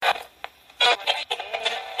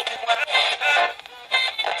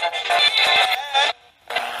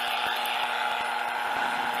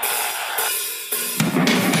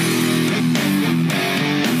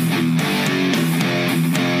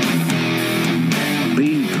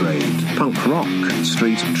rock,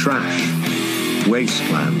 street trash,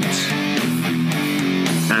 wastelands.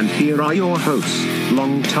 And here are your hosts,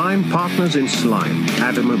 long-time partners in slime,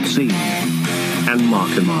 Adam Obscene and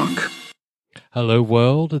Mark. Hello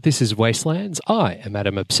world, this is Wastelands. I am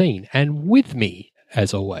Adam Obscene, and with me,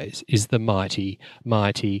 as always, is the mighty,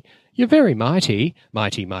 you're very mighty,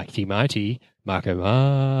 Marco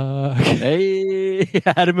Mark. Hey,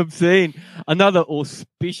 Adam Obscene. Another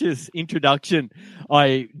auspicious introduction.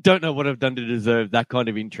 I don't know what I've done to deserve that kind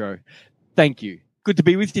of intro. Thank you. Good to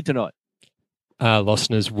be with you tonight.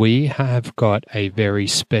 Listeners, we have got a very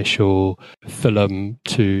special film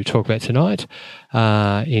to talk about tonight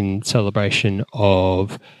in celebration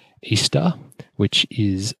of Easter, which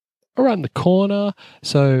is around the corner.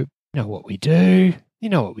 So, you know what we do. We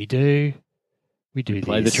do this.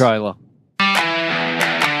 Play the trailer.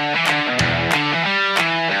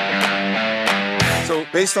 So,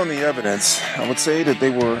 based on the evidence, I would say that they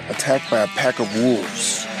were attacked by a pack of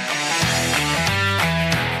wolves.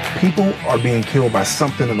 People are being killed by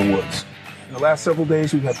something in the woods. In the last several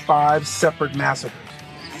days, we've had 5 separate massacres.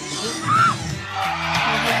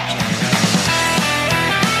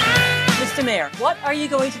 Mr. Mayor, what are you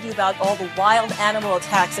going to do about all the wild animal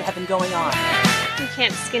attacks that have been going on? You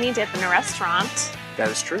can't skinny dip in a restaurant. That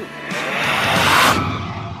is true.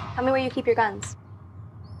 Tell me where you keep your guns.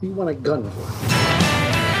 What do you want a gun for?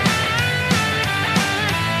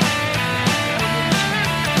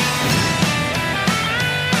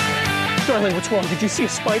 Darling, what's wrong? Did you see a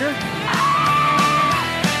spider?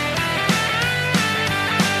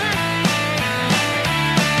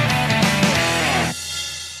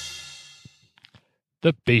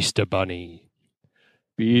 The Beaster Bunny.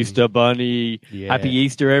 Easter Bunny. Yeah. Happy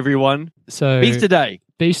Easter, everyone. So Easter Day.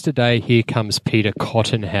 Beaster Day, Here Comes Peter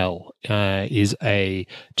Cottonhell is a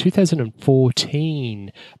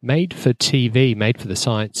 2014 made for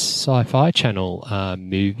the Sci-Fi Channel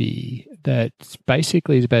movie that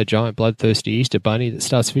basically is about a giant bloodthirsty Easter bunny that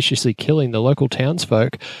starts viciously killing the local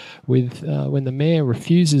townsfolk. With when the mayor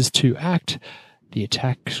refuses to act, the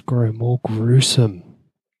attacks grow more gruesome.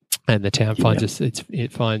 And the town finds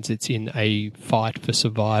it's in a fight for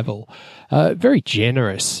survival. Very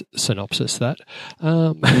generous synopsis, that.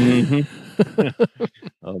 Oh,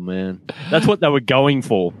 man. That's what they were going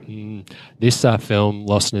for. This film,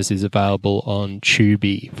 Listeners, is available on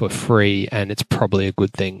Tubi for free, and it's probably a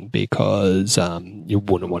good thing because you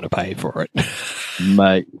wouldn't want to pay for it.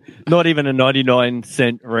 Mate, not even a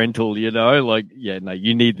 99-cent rental, you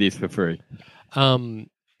need this for free.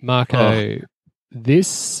 Marco,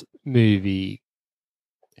 this movie,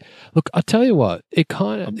 look, I tell you what,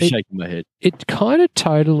 I'm shaking my head. It kind of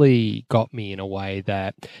totally got me in a way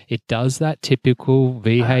that it does that typical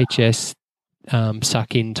VHS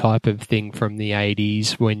suck-in type of thing from the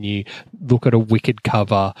 80s when you look at a Wicked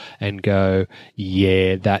cover and go,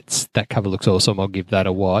 yeah, that cover looks awesome, I'll give that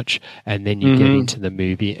a watch. And then you get into the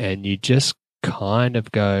movie and you just kind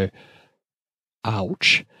of go,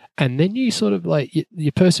 ouch. And then you sort of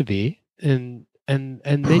you persevere and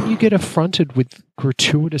then you get affronted with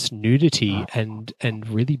gratuitous nudity and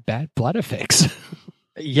really bad blood effects.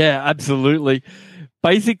 Yeah, absolutely.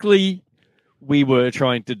 Basically, we were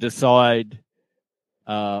trying to decide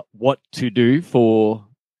what to do for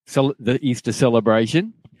the Easter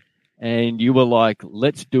celebration, and you were like,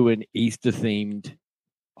 let's do an Easter-themed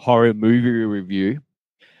horror movie review.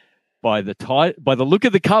 By the look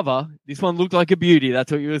of the cover, this one looked like a beauty.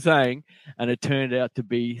 That's what you were saying. And it turned out to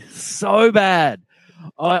be so bad.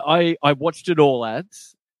 I watched it all,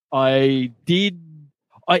 lads. I didn't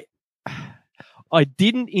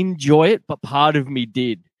enjoy it, but part of me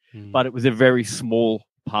did. But it was a very small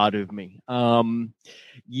part of me. I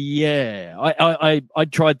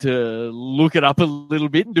tried to look it up a little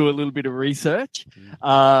bit and do a little bit of research.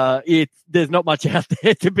 There's not much out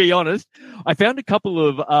there, to be honest. I found a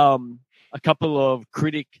couple of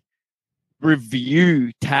critic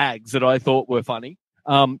review tags that I thought were funny.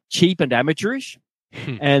 Cheap and amateurish.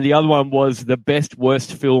 And the other one was the best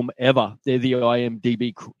worst film ever. They're the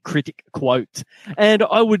IMDb critic quotes. And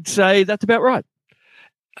I would say that's about right.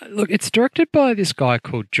 Look, it's directed by this guy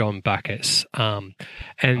called John Backus. And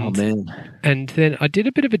then I did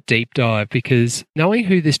a bit of a deep dive because knowing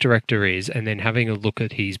who this director is and then having a look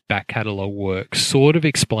at his back catalogue work sort of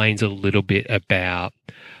explains a little bit about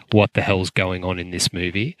what the hell's going on in this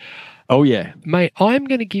movie. Oh, yeah. Mate, I'm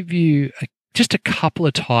going to give you just a couple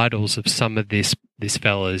of titles of some of this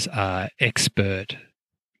fella's expert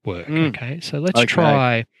work, okay? So let's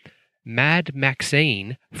try Mad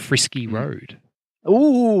Maxine, Frisky Road.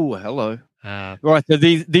 Ooh, hello. Right, so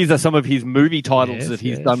these are some of his movie titles that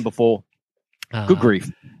he's done before. Good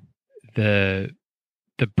grief. The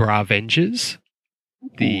the Bravengers,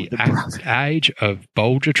 the Age of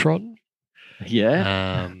Bulgatron.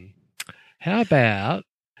 Yeah. How about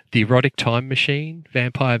the Erotic Time Machine,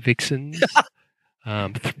 Vampire Vixens,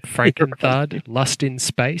 Frankenthud, Lust in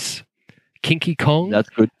Space, Kinky Kong? That's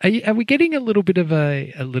good. Are we getting a little bit of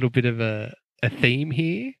a theme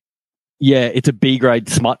here? Yeah, it's a B-grade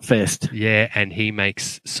smut fest. Yeah, and he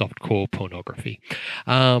makes softcore pornography.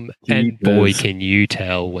 And boy, can you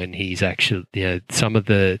tell when he's actually, some of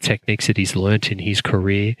the techniques that he's learnt in his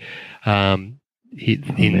career,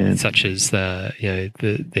 such as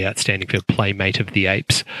the outstanding film Playmate of the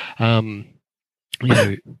Apes.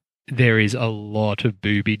 There is a lot of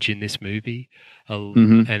boobage in this movie,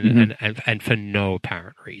 and for no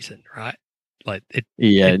apparent reason, right?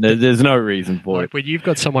 There's no reason for it. When you've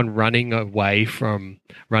got someone running away from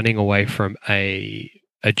a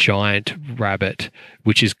giant rabbit,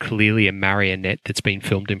 which is clearly a marionette that's been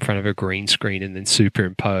filmed in front of a green screen and then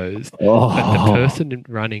superimposed, but the person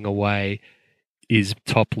running away is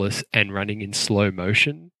topless and running in slow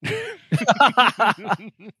motion.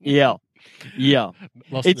 Yeah.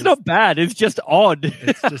 It's not bad. It's just odd.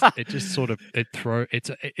 It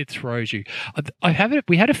throws you.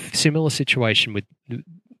 We had a similar situation with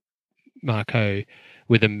Marco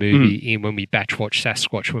with a movie when we batch watched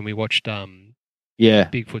Sasquatch, when we watched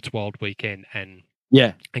Bigfoot's Wild Weekend, and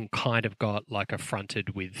kind of got like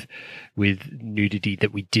affronted with nudity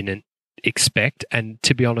that we didn't expect. And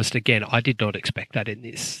to be honest, again, I did not expect that in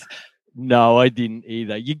this. No, I didn't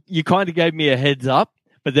either. You kind of gave me a heads up.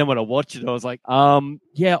 But then when I watched it, I was like, someone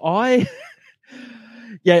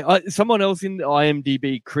else in the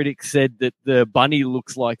IMDb critics said that the bunny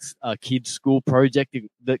looks like a kid's school project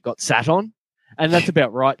that got sat on. And that's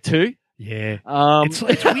about right too. Yeah. It's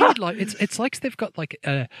weird. Like it's like they've got like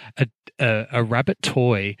a rabbit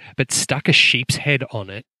toy, but stuck a sheep's head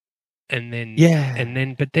on it.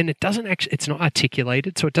 But then it doesn't actually, it's not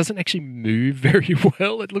articulated, so it doesn't actually move very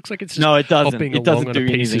well. It looks like it's just hopping along on a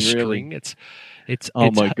piece of string.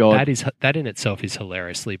 My God. That in itself is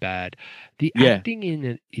hilariously bad. The acting in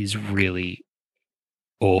it is really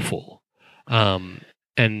awful.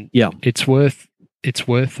 It's worth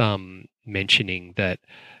mentioning that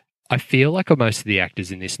I feel like most of the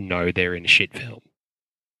actors in this know they're in a shit film.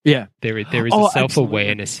 Yeah. There is a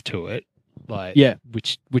self-awareness to it.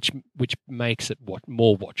 Which makes it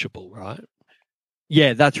more watchable, right?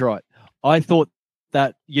 Yeah, that's right. I thought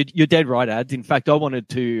that you're dead right, Ads. In fact, I wanted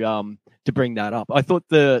to bring that up. I thought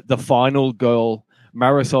the final girl,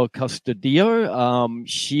 Marisol Custodio,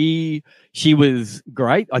 she was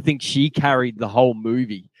great. I think she carried the whole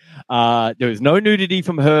movie. There was no nudity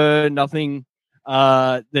from her, nothing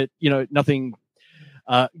nothing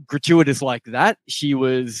gratuitous like that. She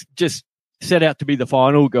was just set out to be the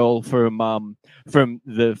final girl from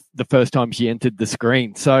the first time she entered the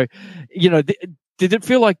screen. So, did it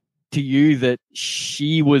feel like to you that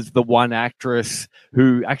she was the one actress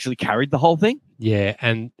who actually carried the whole thing? Yeah,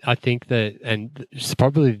 and I think and it's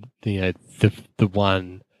probably the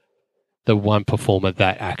one performer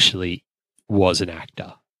that actually was an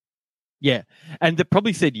actor. Yeah, and they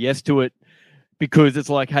probably said yes to it because it's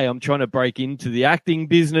like, hey, I'm trying to break into the acting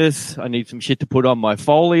business. I need some shit to put on my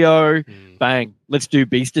folio. Bang, let's do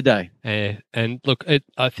Beast today. And look,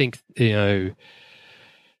 I think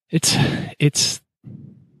it's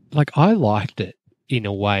like I liked it in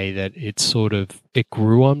a way that it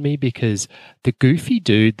grew on me because the goofy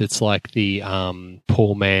dude that's like the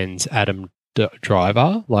poor man's Adam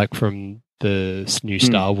Driver, like from the new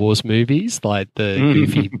Star Wars movies, like the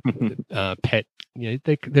goofy pet.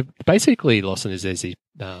 They're basically Los Angeles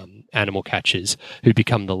animal catchers who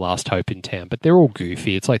become the last hope in town, but they're all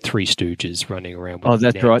goofy. It's like Three Stooges running around with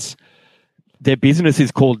that's nets. Right. Their business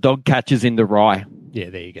is called Dog Catchers in the Rye. Yeah,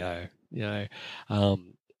 there you go.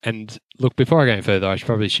 And look, before I go any further,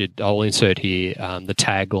 I'll insert here the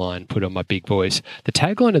tagline put on my big voice. The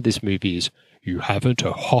tagline of this movie is, "You haven't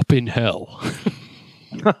a hop in hell."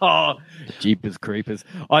 Oh, Jeepers creepers.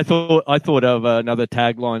 I thought of another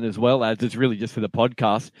tagline as well, as it's really just for the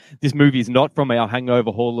podcast. This movie is not from our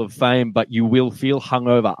Hangover Hall of Fame, but you will feel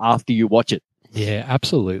hungover after you watch it. Yeah,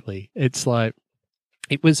 absolutely. It's like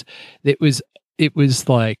it was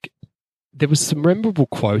like there was some memorable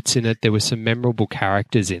quotes in it. There were some memorable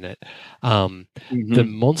characters in it. The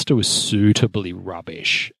monster was suitably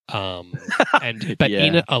rubbish. In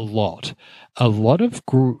it a lot of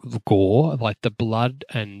gore, like the blood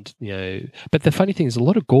and, but the funny thing is a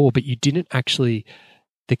lot of gore, but you didn't actually,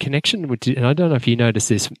 the connection would, and I don't know if you noticed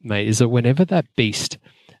this, mate, is that whenever that beast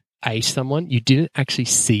ate someone, you didn't actually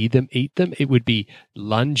see them eat them. It would be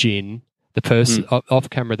lunge in, The person off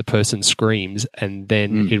camera, the person screams, and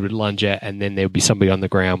then he would lunge out, and then there would be somebody on the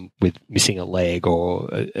ground with missing a leg or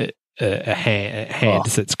a hand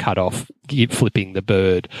that's cut off, flipping the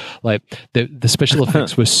bird. Like the special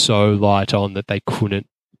effects were so light on that they couldn't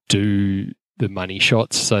do the money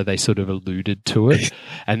shots, so they sort of alluded to it.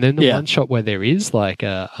 And then the one shot where there is like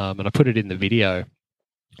and I put it in the video.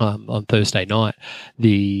 On Thursday night,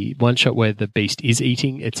 the one shot where the beast is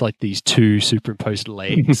eating, it's like these two superimposed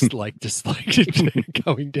legs, like just like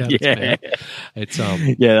going down its mouth. It's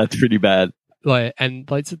that's pretty bad.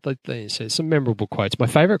 There's some memorable quotes. My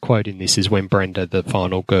favorite quote in this is when Brenda, the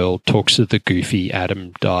final girl, talks to the goofy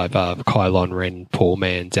Adam Diver, Kylo Ren, poor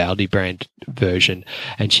man's Aldebrand version,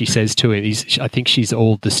 and she says to him, I think she's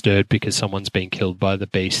all disturbed because someone's been killed by the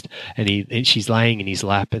beast, and she's laying in his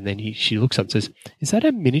lap, and then she looks up and says, "Is that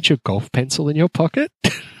a miniature golf pencil in your pocket?"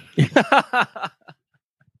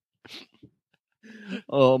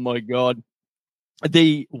 Oh my God.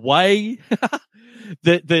 The way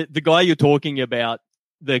the guy you're talking about,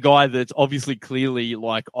 the guy that's obviously clearly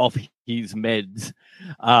like off his meds,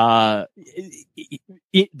 the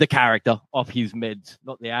character off his meds,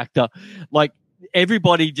 not the actor, like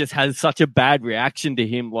everybody just has such a bad reaction to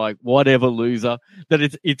him, like whatever loser, that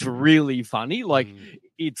it's really funny. Like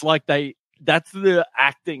it's like that's the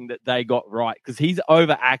acting that they got right, because he's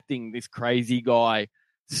overacting this crazy guy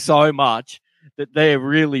so much that they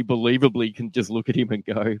really believably can just look at him and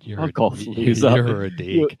go, "Fuck off, loser. You're a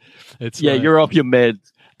dick." You're off your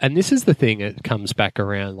meds. And this is the thing that comes back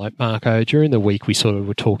around. Like, Marco, during the week we sort of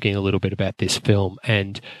were talking a little bit about this film,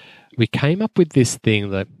 and we came up with this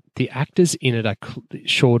thing that the actors in it are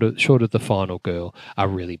short of the final girl are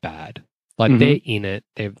really bad. Like they're in it,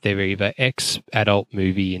 they're either ex-adult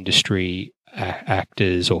movie industry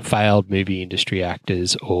actors or failed movie industry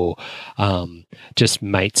actors or just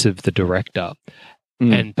mates of the director.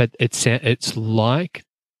 But it's like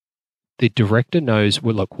the director knows,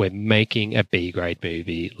 well, look, we're making a B-grade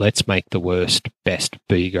movie. Let's make the best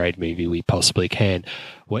B-grade movie we possibly can.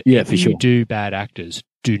 If you do bad actors,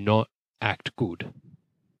 do not act good.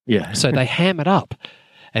 Yeah. So they ham it up.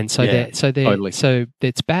 And so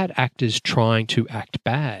it's bad actors trying to act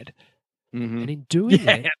bad. And in doing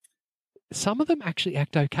that, some of them actually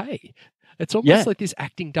act okay. It's almost like this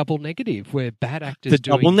acting double negative, where bad actors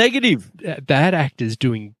bad actors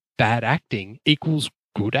doing bad acting equals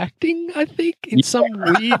good acting, I think, in some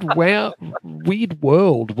weird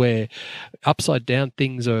world where upside down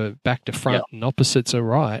things are back to front and opposites are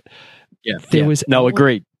right.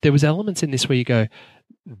 Agreed. There was elements in this where you go,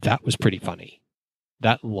 that was pretty funny.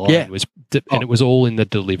 That line was, and it was all in the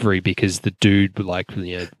delivery, because the dude, like,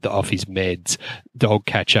 the off his meds, dog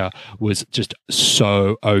catcher, was just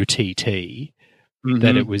so OTT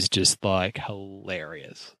that it was just like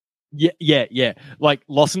hilarious. Yeah. Like,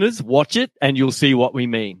 listeners, watch it and you'll see what we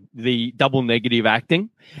mean. The double negative acting,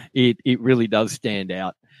 it really does stand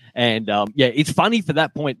out. And it's funny for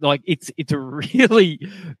that point. Like, it's a really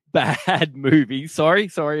bad movie. Sorry,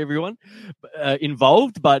 everyone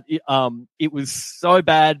involved, but it was so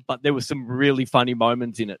bad. But there were some really funny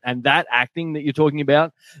moments in it, and that acting that you're talking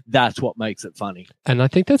about, that's what makes it funny. And I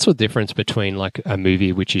think that's the difference between like a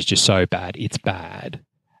movie which is just so bad it's bad,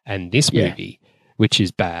 and this movie which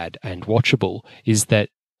is bad and watchable, is that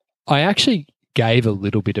I actually gave a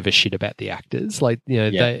little bit of a shit about the actors, like,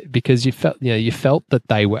 because you felt that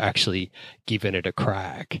they were actually giving it a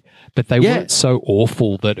crack, but they weren't so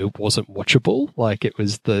awful that it wasn't watchable. Like, it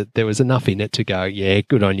was there was enough in it to go, yeah,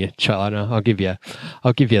 good on you, China. I'll give you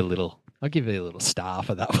a little star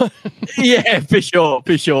for that one. Yeah, for sure.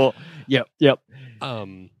 Yep.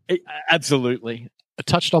 Absolutely. I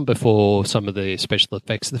touched on before some of the special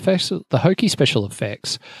effects. The hokey special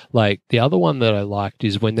effects, like the other one that I liked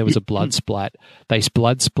is when there was a blood splat, they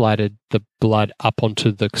blood splattered the blood up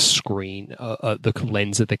onto the screen, the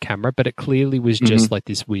lens of the camera, but it clearly was just like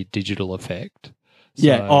this weird digital effect.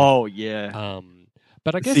 So,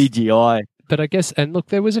 but I guess CGI. But I guess, and look,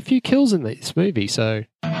 there was a few kills in this movie, so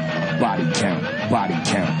Body count.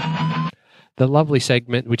 The lovely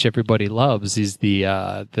segment, which everybody loves, is the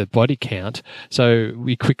body count. So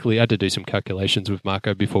we quickly had to do some calculations with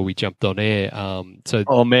Marco before we jumped on air.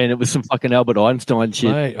 Oh man, it was some fucking Albert Einstein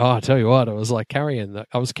shit. Mate, I tell you what, I was carrying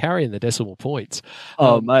the decimal points.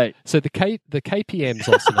 Mate. So the KPMs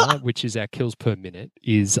listener, which is our kills per minute,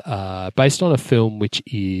 is based on a film which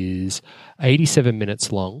is 87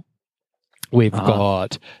 minutes long. We've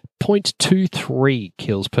got 0.23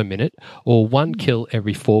 kills per minute, or one kill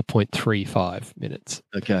every 4.35 minutes.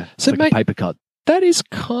 Okay, so like mate, a paper cut. That is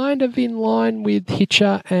kind of in line with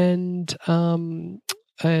Hitcher and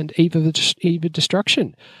Eve of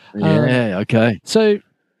Destruction. Yeah. Okay. So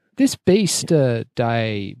this Beast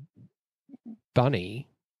Day bunny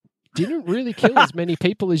didn't really kill as many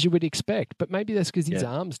people as you would expect, but maybe that's because his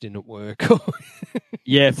arms didn't work.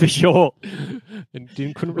 Yeah, for sure. And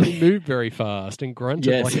couldn't really move very fast and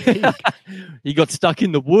grunted like a pig. He got stuck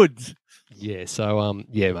in the woods. Yeah, so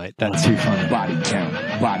mate, that's Too fun. Body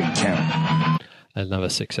count. another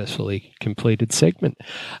successfully completed segment.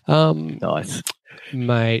 Nice.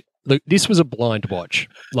 Mate, look, this was a blind watch.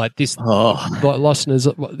 Like this, Oh. like listeners,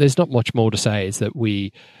 there's not much more to say. Is that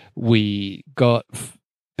we got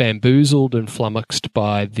bamboozled and flummoxed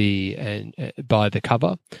by the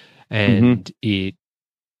cover, and the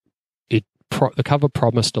cover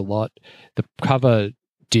promised a lot. The cover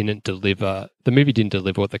didn't deliver. The movie didn't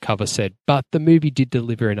deliver what the cover said, but the movie did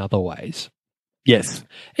deliver in other ways. Yes.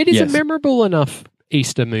 It is a memorable enough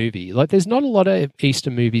Easter movie. Like, there's not a lot of Easter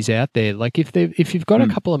movies out there. Like, if you've got a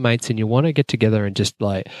couple of mates and you want to get together and just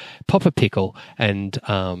like pop a pickle and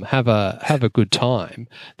have a good time,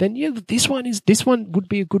 then this one would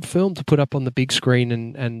be a good film to put up on the big screen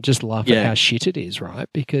and just laugh at how shit it is, right?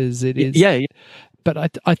 Because it is. Yeah. But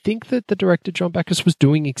I think that the director John Backus was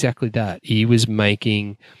doing exactly that. He was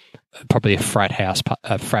making probably a frat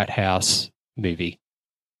house movie,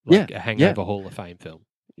 like a Hangover Hall of Fame film.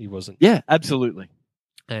 He wasn't. Yeah, absolutely.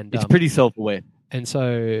 And it's pretty self-aware. And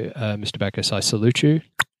so, Mr. Backus, I salute you.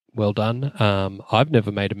 Well done. I've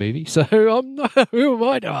never made a movie, so who am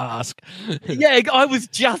I to ask? Yeah, I was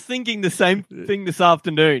just thinking the same thing this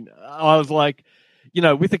afternoon. I was like,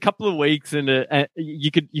 with a couple of weeks and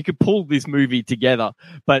you could pull this movie together,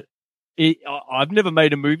 but I've never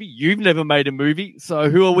made a movie. You've never made a movie, so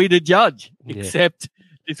who are we to judge? Yeah. Except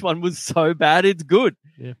this one was so bad, it's good.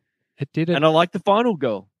 Yeah, it did it, and I like the final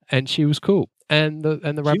girl, and she was cool. And the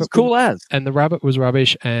rabbit was cool and the rabbit was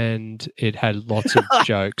rubbish, and it had lots of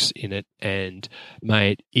jokes in it. And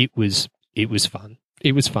mate, it was fun.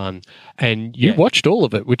 It was fun, and you watched all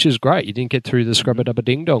of it, which is great. You didn't get through the Scrubba Dubba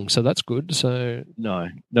Ding Dong, so that's good. So no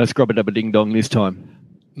Scrubba Dubba Ding Dong this time.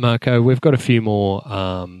 Marco, we've got a few more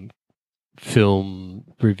film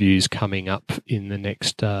reviews coming up in the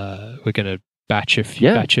next. We're going to batch a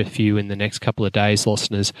few in the next couple of days,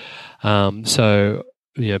 listeners. So.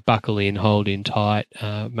 Buckle in, hold in tight.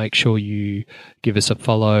 Make sure you give us a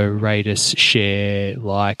follow, rate us, share,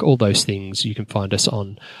 like, all those things. You can find us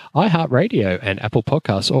on iHeartRadio and Apple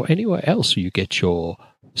Podcasts or anywhere else you get your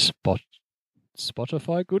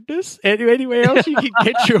Spotify goodness. Anywhere else you can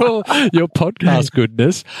get your podcast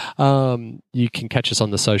goodness. You can catch us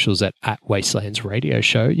on the socials at Wastelands Radio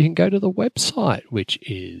Show. You can go to the website, which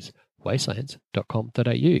is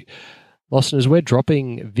wastelands.com.au. Listeners, we're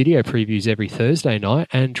dropping video previews every Thursday night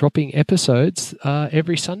and dropping episodes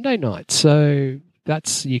every Sunday night. So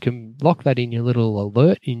you can lock that in your little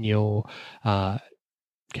alert in your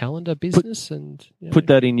calendar business and put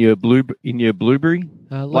that in your BlackBerry, in your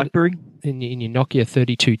Nokia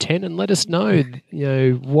 3210, and let us know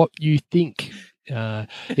what you think.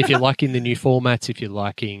 If you're liking the new formats, if you're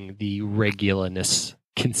liking the regularness.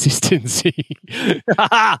 Consistency.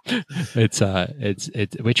 It's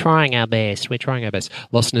we're trying our best.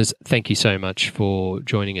 Listeners, thank you so much for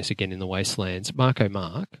joining us again in the Wastelands. Mark,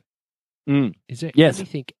 is there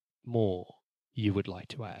anything more you would like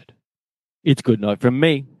to add? It's good night from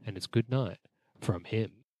me. And it's good night from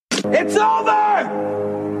him. It's over!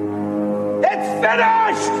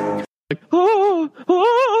 It's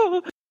finished!